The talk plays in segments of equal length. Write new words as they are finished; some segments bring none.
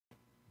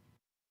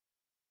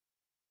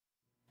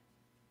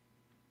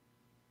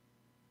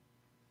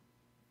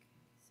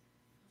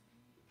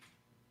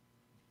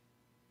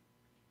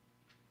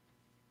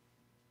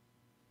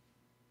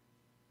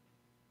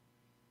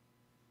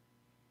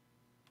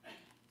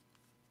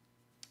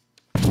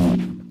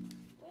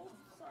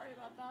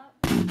about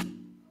that? Oof.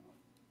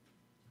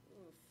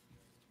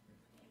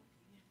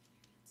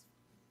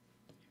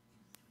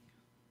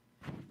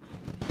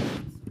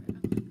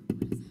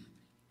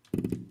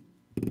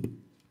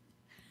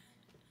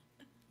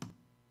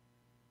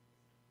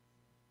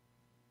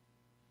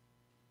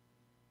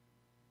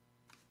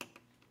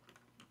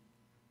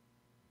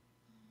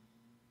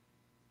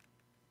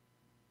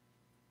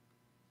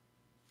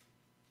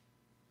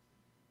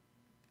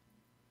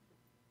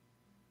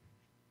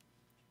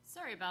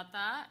 Sorry about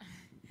that.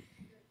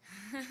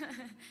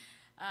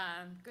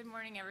 Good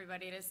morning,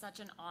 everybody. It is such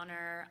an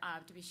honor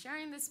to be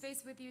sharing this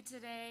space with you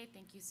today.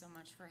 Thank you so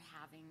much for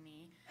having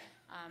me.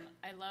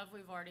 I love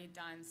we've already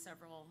done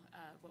several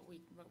what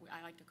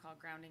I like to call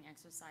grounding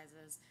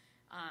exercises.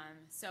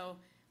 So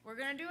we're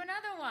going to do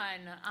another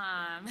one.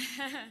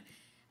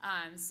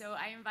 So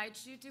I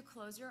invite you to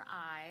close your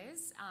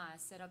eyes,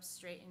 sit up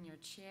straight in your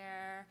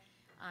chair.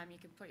 You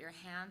can put your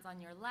hands on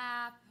your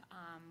lap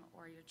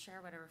or your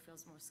chair, whatever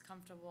feels most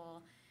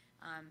comfortable,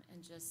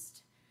 and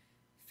just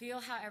feel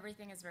how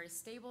everything is very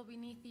stable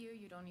beneath you.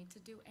 You don't need to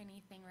do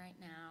anything right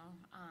now,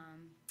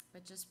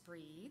 but just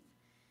breathe.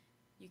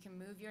 You can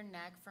move your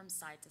neck from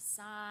side to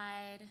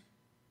side.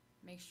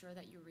 Make sure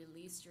that you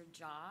release your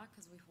jaw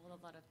because we hold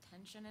a lot of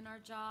tension in our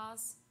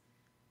jaws.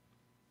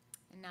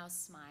 And now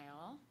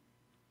smile.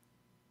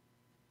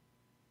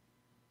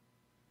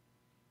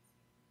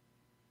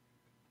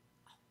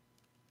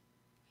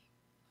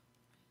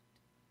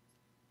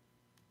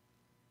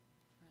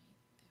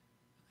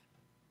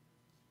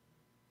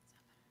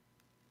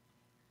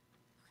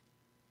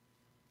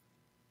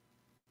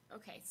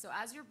 Okay, so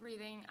as you're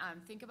breathing,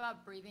 think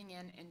about breathing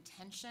in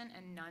intention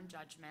and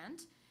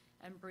non-judgment,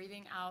 and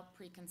breathing out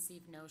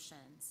preconceived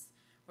notions.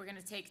 We're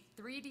gonna take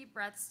 3 deep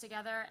breaths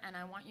together, and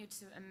I want you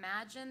to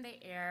imagine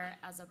the air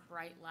as a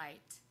bright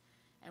light.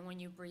 And when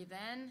you breathe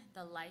in,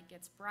 the light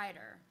gets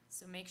brighter.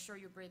 So make sure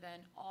you breathe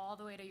in all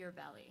the way to your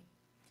belly.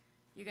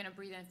 You're gonna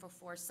breathe in for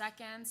 4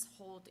 seconds,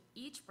 hold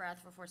each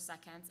breath for 4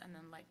 seconds, and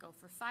then let go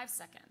for 5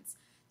 seconds.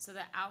 So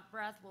the out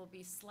breath will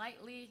be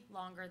slightly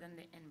longer than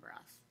the in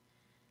breath.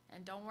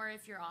 And don't worry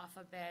if you're off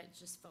a bit,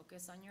 just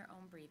focus on your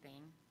own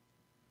breathing.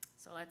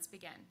 So let's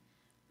begin.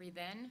 Breathe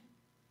in.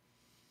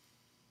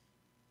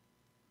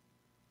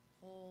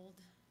 Hold.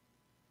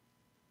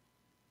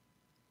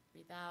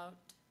 Breathe out.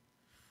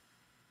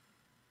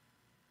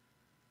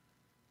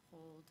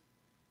 Hold.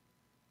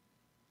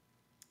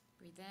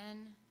 Breathe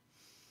in.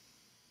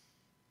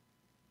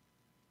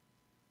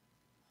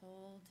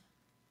 Hold.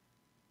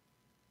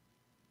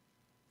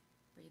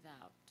 Breathe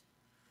out.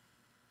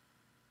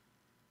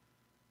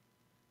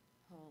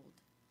 Hold.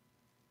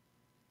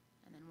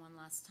 And then one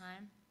last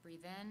time,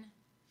 breathe in,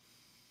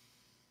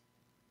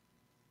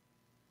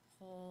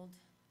 hold,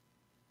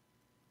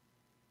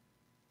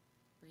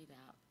 breathe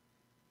out.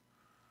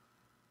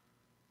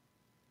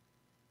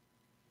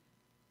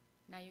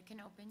 Now you can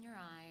open your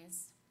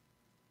eyes.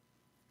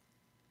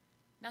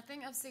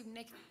 Nothing of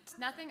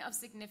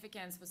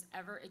significance was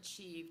ever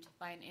achieved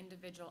by an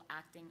individual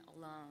acting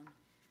alone.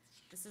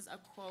 This is a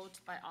quote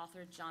by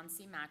author John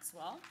C.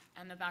 Maxwell,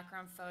 and the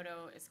background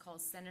photo is called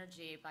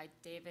Synergy by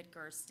David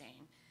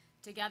Gerstein.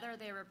 Together,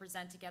 they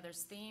represent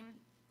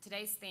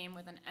today's theme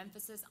with an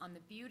emphasis on the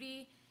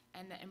beauty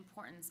and the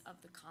importance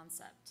of the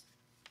concept.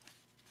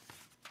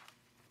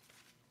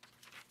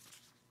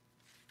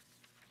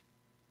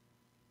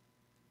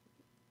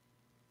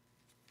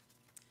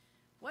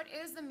 What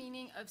is the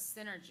meaning of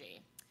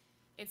synergy?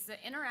 It's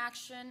the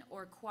interaction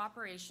or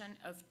cooperation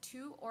of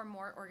 2 or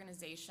more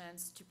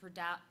organizations to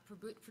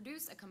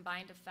produce a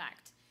combined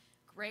effect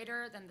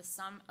greater than the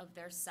sum of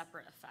their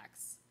separate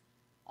effects.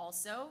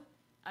 Also,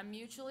 a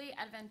mutually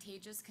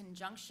advantageous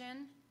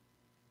conjunction,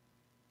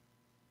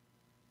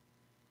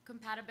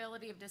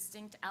 compatibility of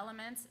distinct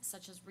elements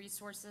such as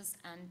resources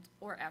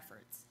or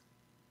efforts.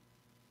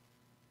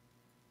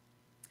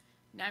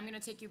 Now I'm going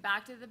to take you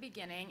back to the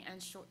beginning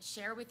and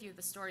share with you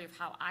the story of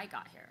how I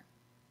got here.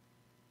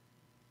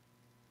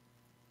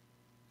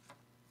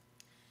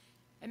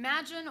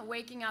 Imagine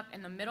waking up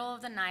in the middle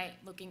of the night,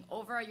 looking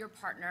over at your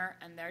partner,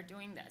 and they're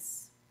doing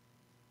this.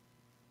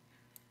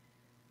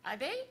 Are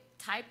they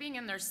typing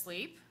in their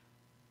sleep?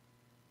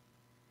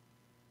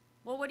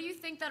 Well, what do you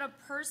think that a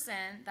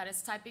person that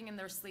is typing in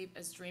their sleep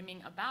is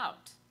dreaming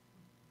about?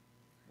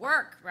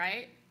 Work,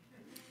 right?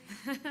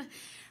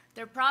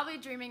 They're probably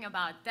dreaming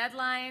about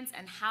deadlines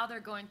and how they're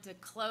going to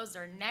close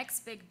their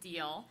next big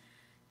deal,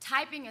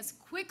 typing as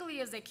quickly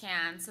as they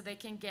can so they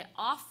can get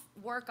off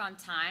work on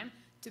time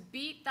to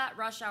beat that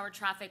rush hour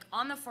traffic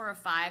on the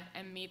 405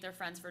 and meet their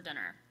friends for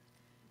dinner.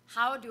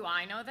 How do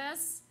I know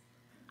this?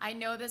 I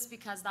know this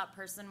because that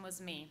person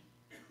was me.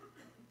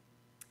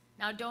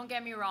 Now, don't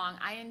get me wrong,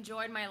 I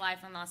enjoyed my life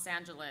in Los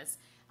Angeles.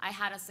 I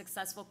had a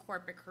successful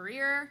corporate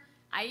career.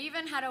 I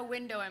even had a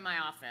window in my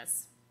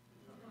office.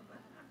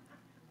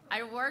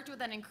 I worked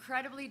with an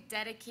incredibly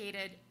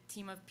dedicated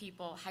team of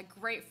people, had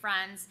great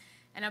friends,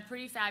 and a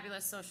pretty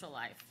fabulous social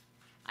life.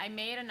 I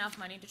made enough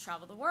money to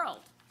travel the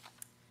world.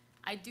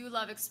 I do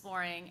love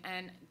exploring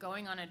and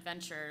going on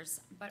adventures,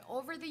 but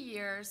over the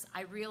years,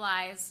 I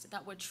realized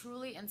that what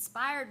truly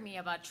inspired me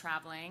about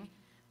traveling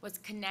was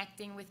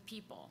connecting with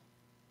people.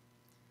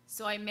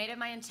 So I made it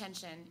my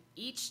intention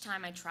each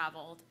time I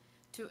traveled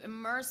to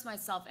immerse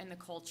myself in the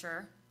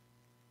culture,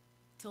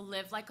 to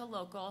live like a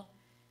local,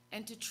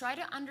 and to try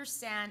to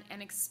understand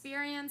and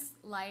experience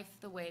life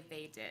the way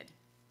they did.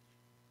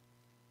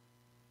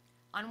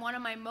 On one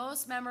of my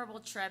most memorable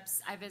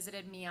trips, I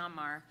visited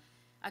Myanmar,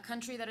 a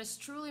country that is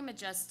truly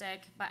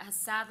majestic, but has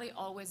sadly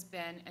always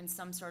been in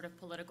some sort of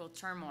political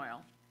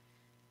turmoil.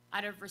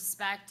 Out of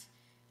respect,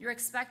 you're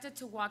expected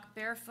to walk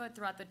barefoot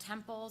throughout the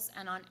temples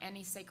and on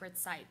any sacred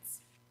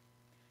sites.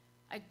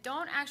 I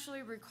don't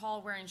actually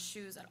recall wearing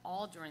shoes at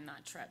all during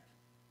that trip.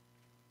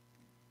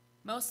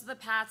 Most of the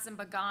paths in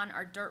Bagan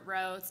are dirt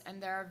roads,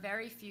 and there are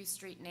very few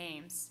street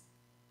names.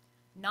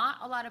 Not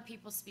a lot of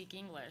people speak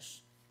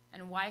English.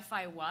 And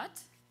Wi-Fi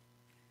what?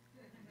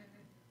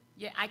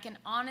 Yet I can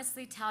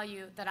honestly tell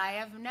you that I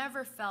have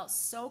never felt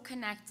so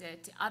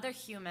connected to other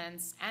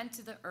humans and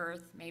to the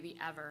earth, maybe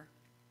ever.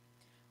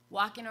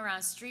 Walking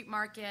around street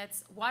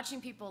markets,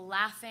 watching people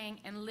laughing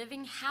and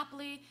living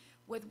happily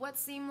with what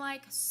seemed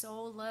like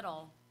so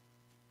little.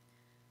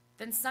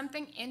 Then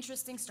something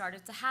interesting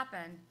started to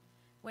happen.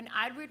 When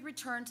I would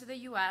return to the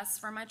US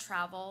for my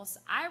travels,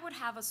 I would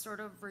have a sort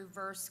of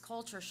reverse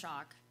culture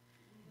shock.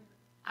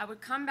 I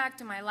would come back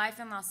to my life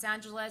in Los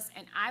Angeles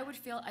and I would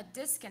feel a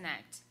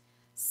disconnect.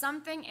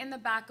 Something in the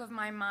back of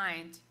my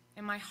mind,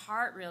 in my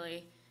heart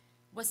really,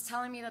 was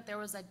telling me that there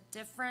was a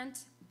different,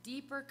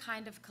 deeper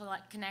kind of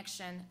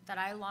connection that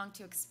I longed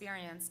to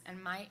experience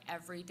in my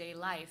everyday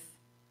life.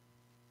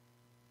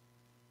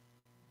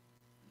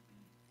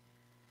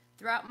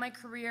 Throughout my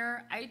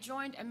career, I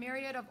joined a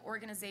myriad of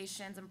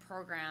organizations and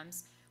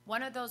programs.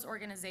 One of those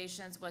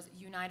organizations was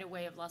United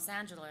Way of Los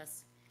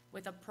Angeles,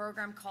 with a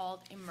program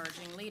called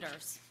Emerging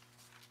Leaders.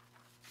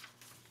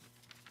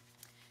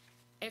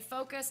 It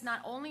focused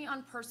not only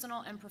on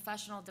personal and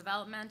professional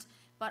development,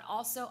 but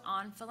also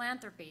on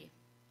philanthropy.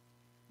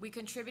 We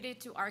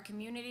contributed to our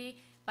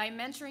community by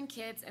mentoring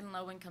kids in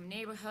low-income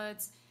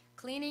neighborhoods,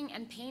 cleaning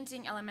and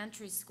painting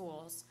elementary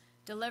schools,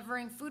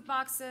 delivering food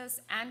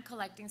boxes, and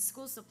collecting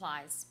school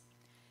supplies.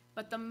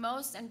 But the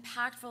most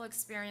impactful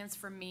experience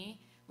for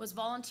me was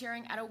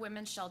volunteering at a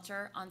women's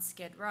shelter on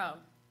Skid Row.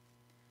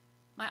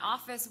 My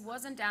office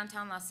was in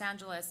downtown Los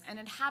Angeles, and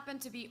it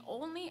happened to be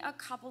only a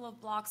couple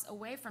of blocks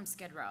away from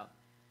Skid Row.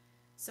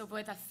 So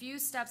with a few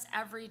steps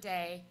every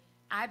day,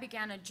 I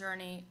began a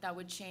journey that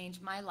would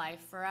change my life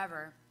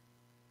forever.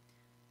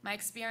 My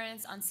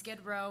experience on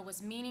Skid Row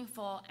was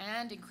meaningful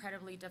and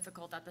incredibly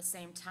difficult at the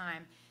same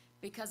time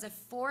because it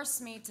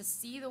forced me to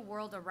see the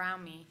world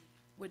around me,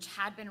 which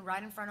had been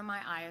right in front of my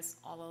eyes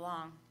all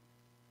along.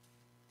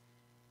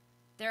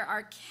 There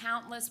are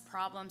countless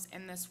problems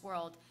in this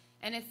world,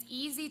 and it's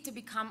easy to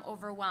become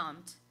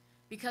overwhelmed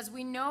because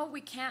we know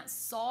we can't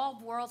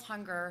solve world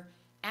hunger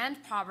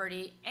and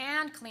poverty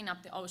and clean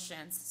up the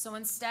oceans. So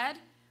instead,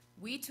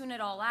 we tune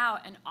it all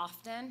out, and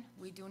often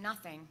we do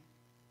nothing.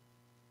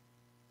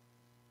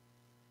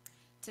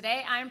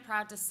 Today, I'm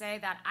proud to say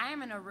that I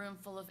am in a room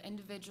full of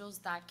individuals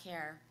that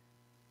care.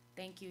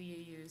 Thank you,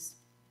 UUs.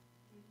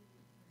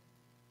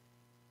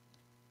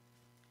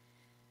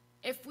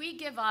 If we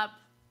give up,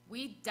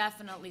 we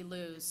definitely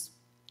lose.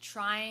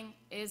 Trying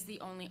is the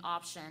only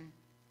option.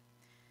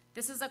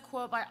 This is a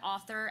quote by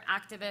author,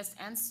 activist,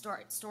 and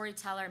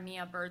storyteller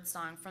Mia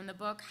Birdsong from the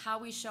book How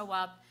We Show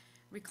Up,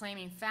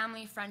 Reclaiming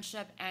Family,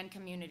 Friendship, and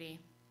Community.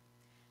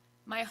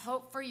 My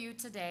hope for you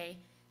today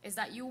is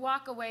that you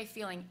walk away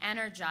feeling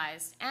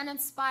energized and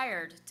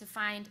inspired to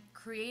find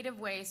creative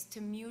ways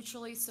to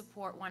mutually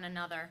support one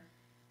another,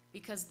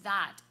 because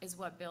that is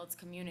what builds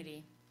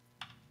community.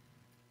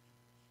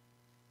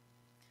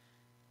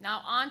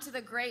 Now on to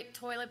the great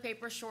toilet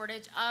paper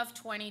shortage of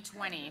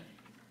 2020.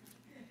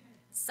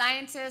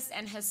 Scientists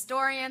and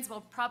historians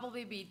will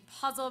probably be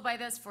puzzled by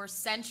this for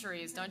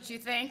centuries, don't you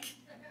think?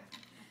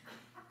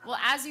 Well,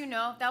 as you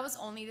know, that was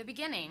only the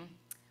beginning.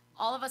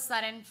 All of a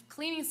sudden,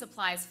 cleaning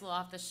supplies flew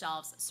off the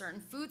shelves, certain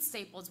food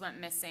staples went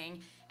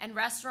missing, and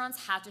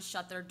restaurants had to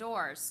shut their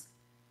doors.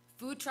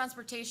 Food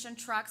transportation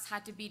trucks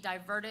had to be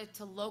diverted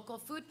to local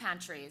food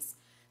pantries,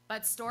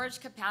 but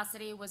storage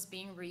capacity was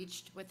being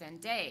reached within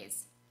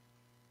days.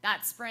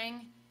 That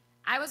spring,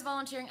 I was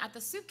volunteering at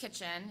the soup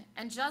kitchen,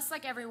 and just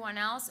like everyone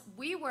else,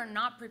 we were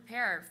not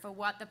prepared for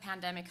what the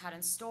pandemic had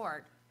in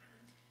store.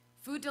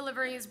 Food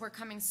deliveries were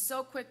coming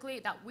so quickly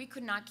that we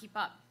could not keep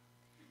up.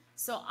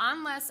 So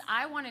unless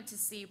I wanted to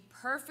see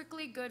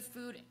perfectly good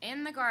food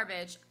in the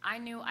garbage, I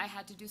knew I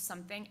had to do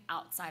something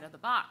outside of the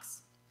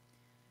box.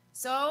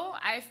 So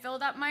I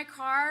filled up my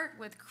car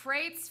with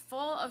crates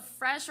full of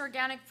fresh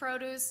organic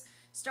produce,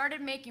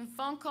 started making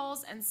phone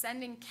calls, and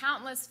sending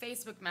countless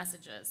Facebook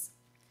messages.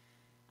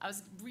 I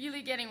was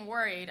really getting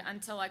worried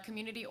until a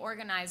community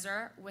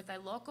organizer with a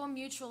local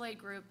mutual aid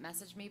group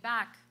messaged me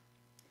back.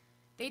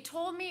 They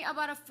told me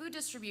about a food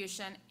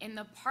distribution in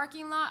the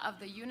parking lot of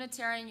the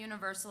Unitarian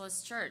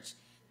Universalist Church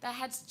that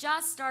had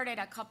just started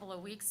a couple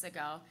of weeks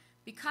ago,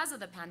 because of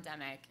the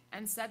pandemic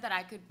and said that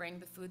I could bring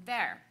the food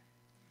there.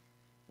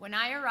 When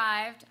I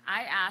arrived,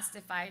 I asked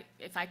if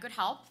I could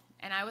help,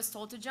 and I was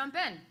told to jump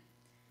in.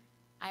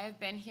 I have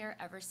been here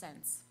ever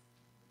since.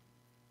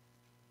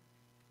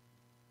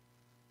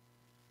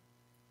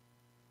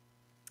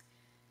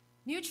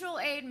 Mutual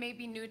aid may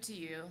be new to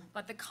you,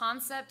 but the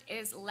concept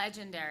is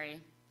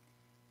legendary,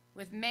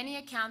 with many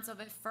accounts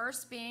of it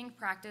first being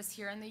practiced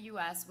here in the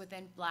US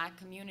within Black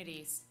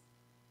communities.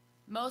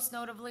 Most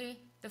notably,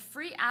 the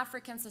Free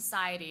African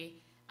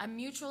Society, a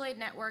mutual aid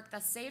network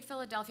that saved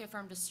Philadelphia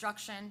from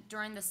destruction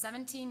during the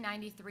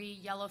 1793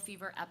 yellow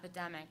fever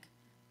epidemic.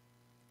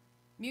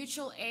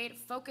 Mutual aid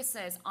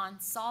focuses on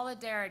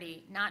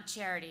solidarity, not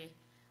charity,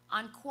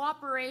 on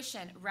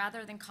cooperation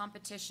rather than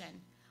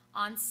competition,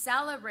 on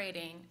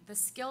celebrating the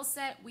skill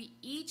set we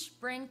each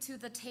bring to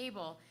the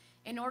table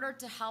in order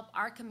to help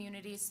our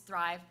communities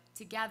thrive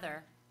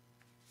together.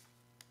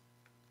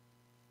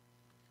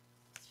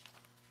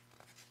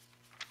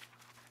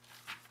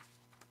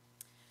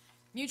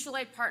 Mutual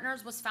Aid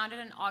Partners was founded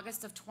in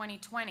August of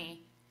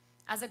 2020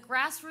 as a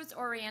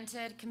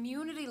grassroots-oriented,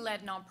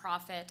 community-led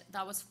nonprofit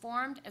that was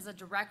formed as a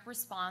direct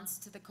response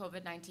to the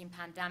COVID-19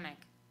 pandemic.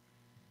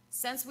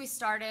 Since we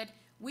started,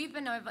 we've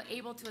been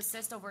able to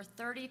assist over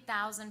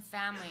 30,000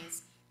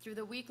 families through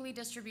the weekly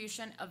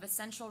distribution of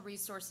essential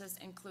resources,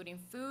 including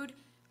food,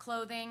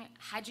 clothing,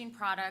 hygiene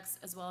products,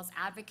 as well as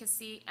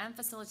advocacy and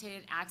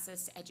facilitated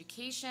access to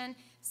education,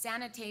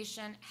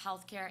 sanitation,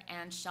 healthcare,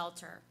 and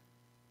shelter.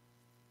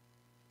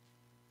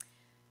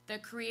 The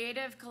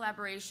creative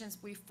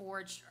collaborations we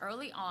forged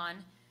early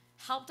on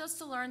helped us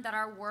to learn that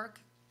our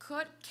work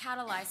could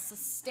catalyze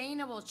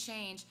sustainable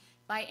change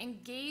by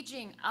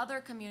engaging other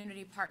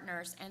community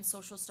partners and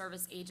social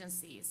service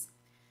agencies.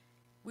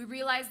 We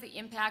realized the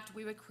impact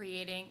we were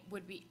creating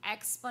would be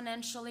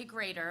exponentially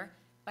greater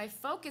by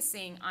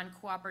focusing on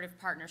cooperative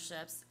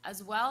partnerships,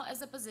 as well as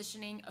the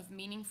positioning of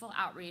meaningful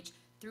outreach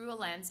through a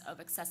lens of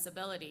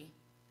accessibility.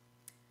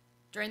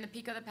 During the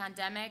peak of the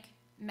pandemic,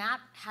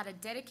 MAP had a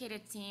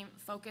dedicated team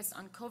focused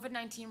on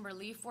COVID-19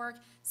 relief work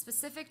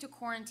specific to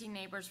quarantine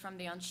neighbors from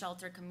the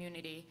unsheltered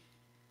community.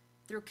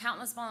 Through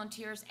countless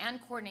volunteers and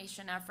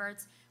coordination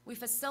efforts, we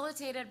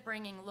facilitated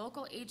bringing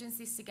local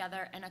agencies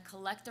together in a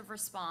collective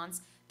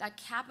response that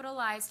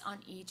capitalized on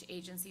each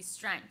agency's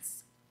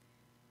strengths.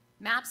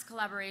 MAP's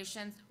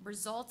collaborations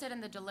resulted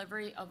in the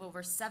delivery of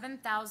over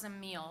 7,000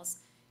 meals,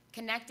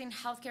 connecting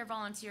healthcare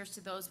volunteers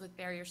to those with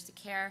barriers to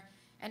care,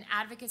 and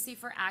advocacy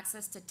for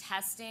access to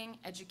testing,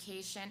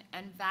 education,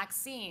 and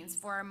vaccines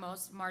for our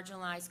most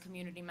marginalized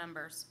community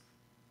members.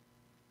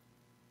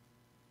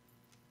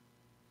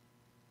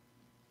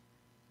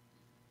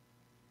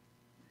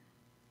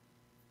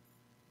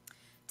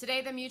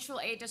 Today, the Mutual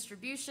Aid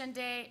Distribution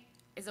Day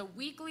is a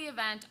weekly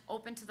event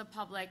open to the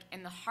public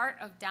in the heart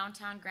of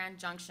downtown Grand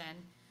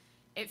Junction.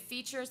 It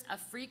features a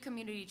free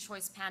community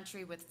choice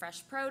pantry with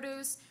fresh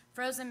produce,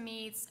 frozen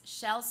meats,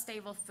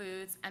 shelf-stable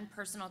foods, and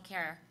personal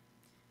care,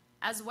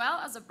 as well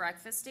as a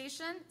breakfast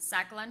station,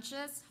 sack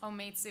lunches,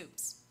 homemade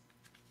soups.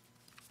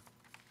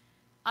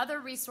 Other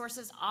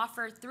resources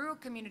offered through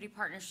community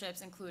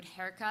partnerships include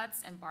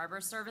haircuts and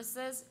barber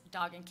services,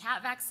 dog and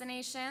cat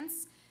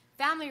vaccinations,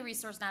 family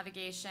resource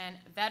navigation,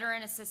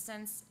 veteran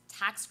assistance,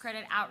 tax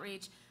credit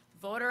outreach,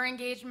 voter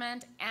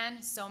engagement,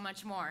 and so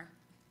much more.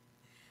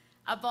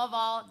 Above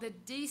all, the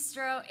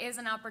distro is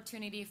an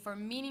opportunity for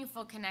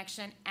meaningful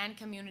connection and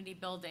community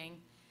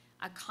building,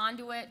 a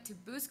conduit to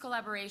boost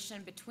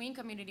collaboration between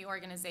community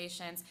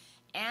organizations,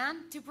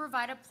 and to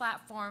provide a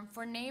platform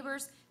for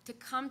neighbors to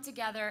come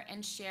together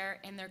and share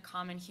in their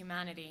common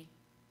humanity.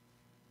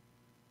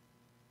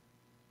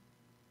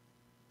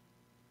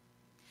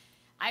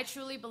 I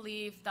truly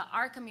believe that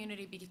our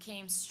community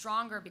became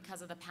stronger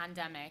because of the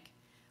pandemic.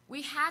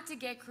 We had to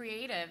get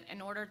creative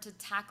in order to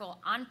tackle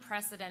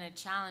unprecedented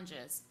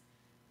challenges,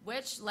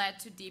 which led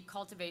to deep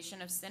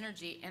cultivation of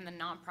synergy in the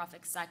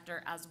nonprofit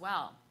sector as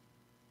well.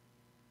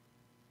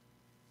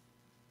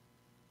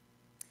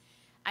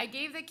 I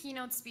gave the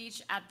keynote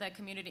speech at the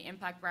Community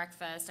Impact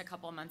Breakfast a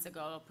couple of months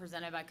ago,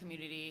 presented by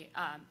Community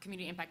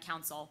Impact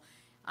Council,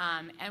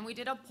 and we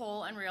did a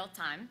poll in real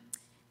time,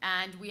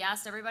 and we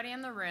asked everybody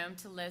in the room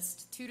to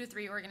list 2 to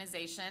 3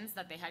 organizations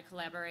that they had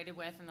collaborated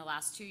with in the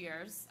last 2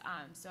 years.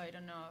 So I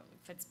don't know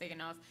if it's big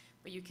enough,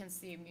 but you can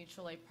see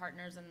Mutual Aid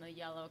Partners in the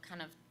yellow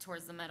kind of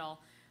towards the middle.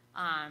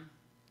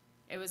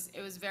 It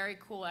was very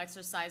cool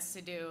exercise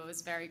to do. It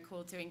was very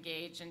cool to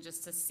engage and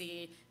just to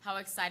see how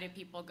excited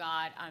people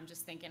got,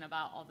 just thinking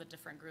about all the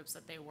different groups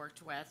that they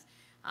worked with.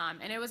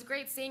 And it was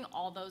great seeing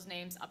all those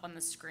names up on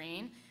the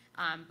screen,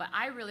 but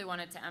I really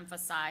wanted to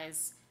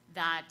emphasize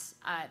that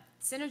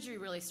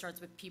synergy really starts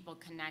with people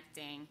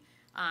connecting,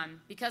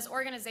 because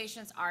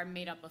organizations are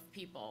made up of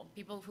people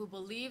who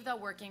believe that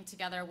working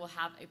together will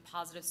have a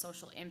positive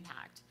social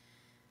impact.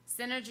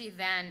 Synergy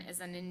then is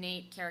an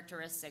innate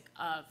characteristic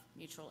of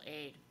mutual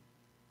aid.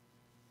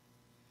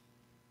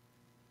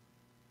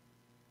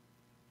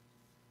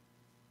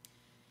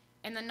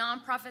 In the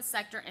nonprofit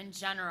sector in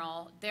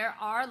general, there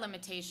are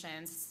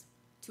limitations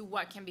to to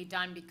what can be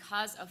done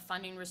because of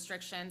funding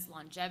restrictions,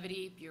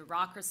 longevity,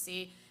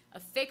 bureaucracy, a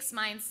fixed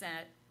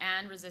mindset,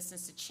 and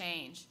resistance to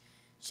change.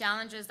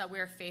 Challenges that we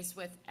are faced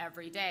with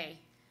every day.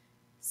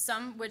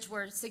 Some which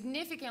were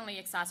significantly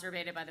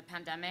exacerbated by the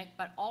pandemic,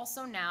 but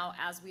also now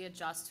as we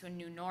adjust to a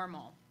new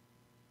normal.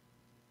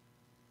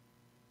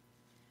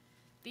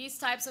 These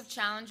types of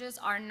challenges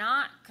are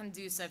not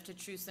conducive to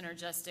true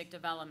synergistic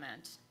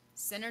development.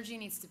 Synergy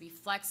needs to be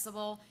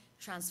flexible,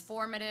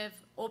 transformative,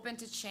 open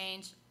to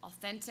change,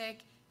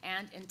 authentic,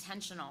 and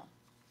intentional.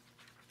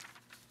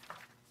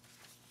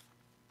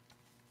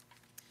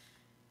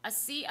 A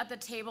seat at the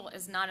table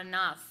is not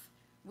enough.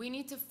 We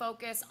need to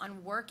focus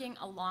on working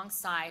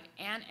alongside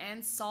and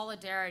in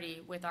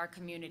solidarity with our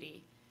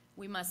community.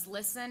 We must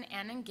listen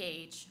and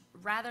engage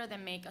rather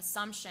than make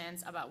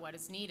assumptions about what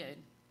is needed.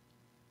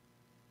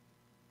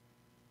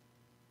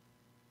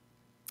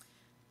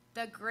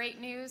 The great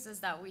news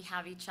is that we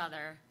have each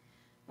other.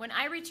 When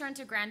I returned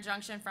to Grand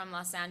Junction from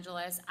Los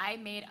Angeles, I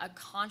made a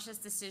conscious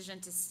decision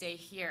to stay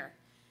here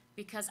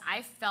because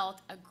I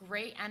felt a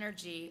great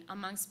energy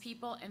amongst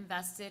people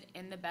invested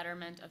in the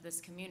betterment of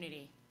this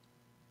community.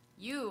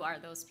 You are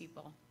those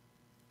people.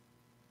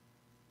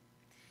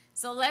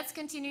 So let's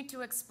continue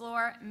to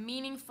explore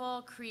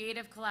meaningful,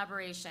 creative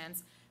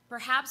collaborations,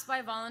 perhaps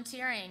by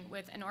volunteering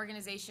with an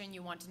organization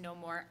you want to know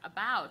more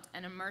about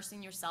and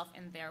immersing yourself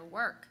in their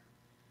work.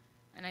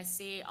 And I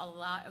see a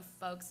lot of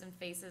folks and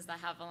faces that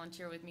have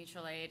volunteered with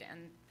mutual aid,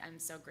 and I'm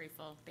so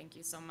grateful. Thank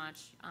you so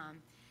much.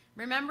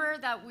 Remember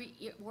that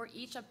we're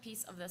each a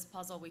piece of this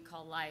puzzle we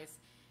call life,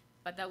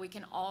 but that we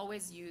can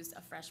always use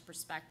a fresh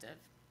perspective.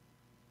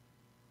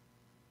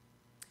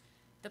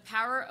 The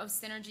power of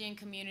synergy in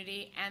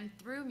community and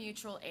through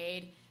mutual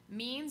aid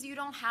means you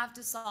don't have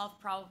to solve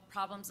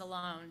problems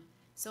alone,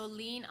 so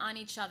lean on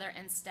each other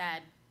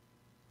instead.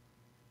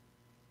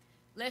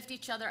 Lift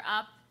each other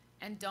up,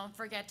 and don't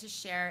forget to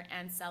share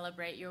and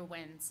celebrate your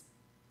wins.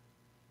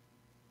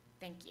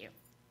 Thank you.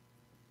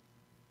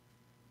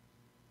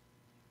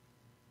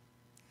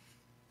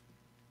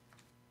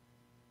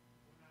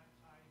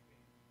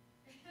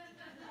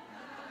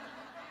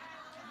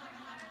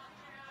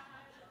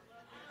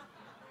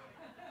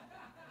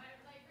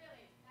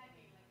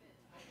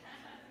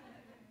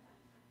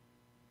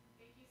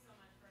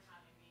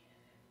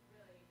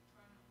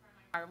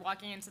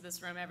 Walking into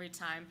this room every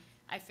time,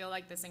 I feel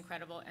like this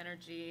incredible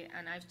energy,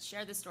 and I've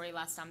shared this story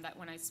last time that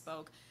when I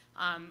spoke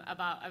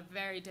about a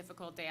very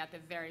difficult day at the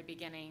very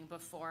beginning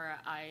before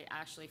I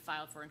actually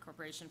filed for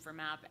incorporation for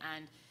MAP,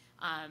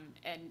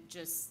 and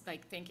just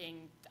like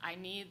thinking I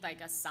need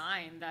like a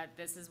sign that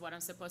this is what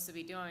I'm supposed to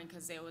be doing,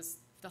 because it was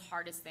the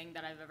hardest thing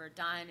that I've ever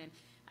done. And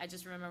I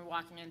just remember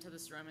walking into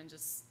this room and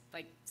just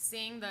like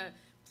seeing the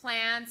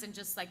plans and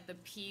just like the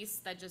peace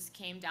that just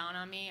came down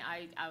on me.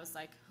 I was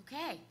like,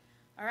 okay.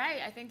 All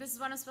right, I think this is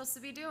what I'm supposed to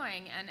be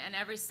doing. And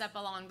every step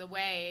along the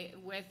way,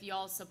 with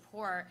y'all's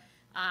support,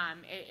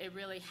 it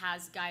really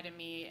has guided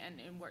me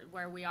in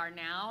where we are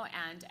now,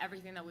 and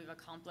everything that we've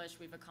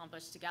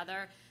accomplished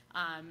together.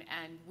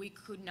 And we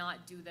could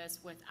not do this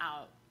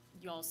without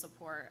y'all's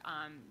support.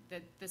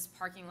 This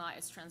parking lot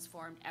is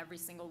transformed every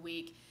single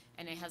week,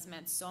 and it has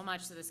meant so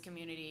much to this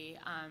community.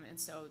 And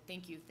so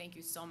thank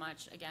you so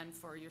much again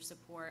for your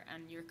support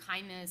and your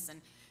kindness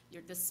and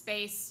the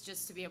space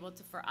just to be able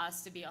to, for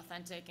us to be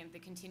authentic and to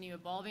continue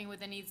evolving with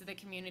the needs of the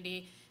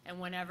community. And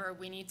whenever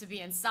we need to be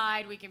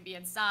inside, we can be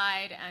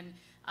inside. And,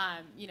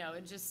 you know,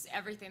 just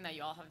everything that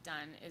you all have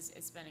done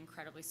it's been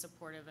incredibly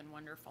supportive and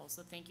wonderful.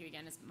 So thank you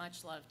again. It's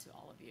much love to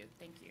all of you.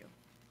 Thank you.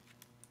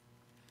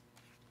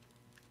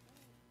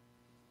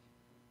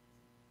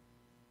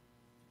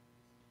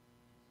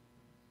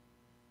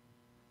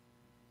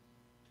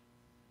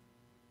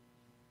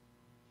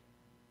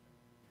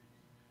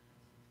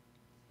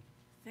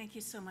 Thank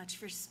you so much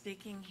for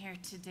speaking here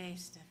today,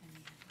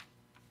 Stephania.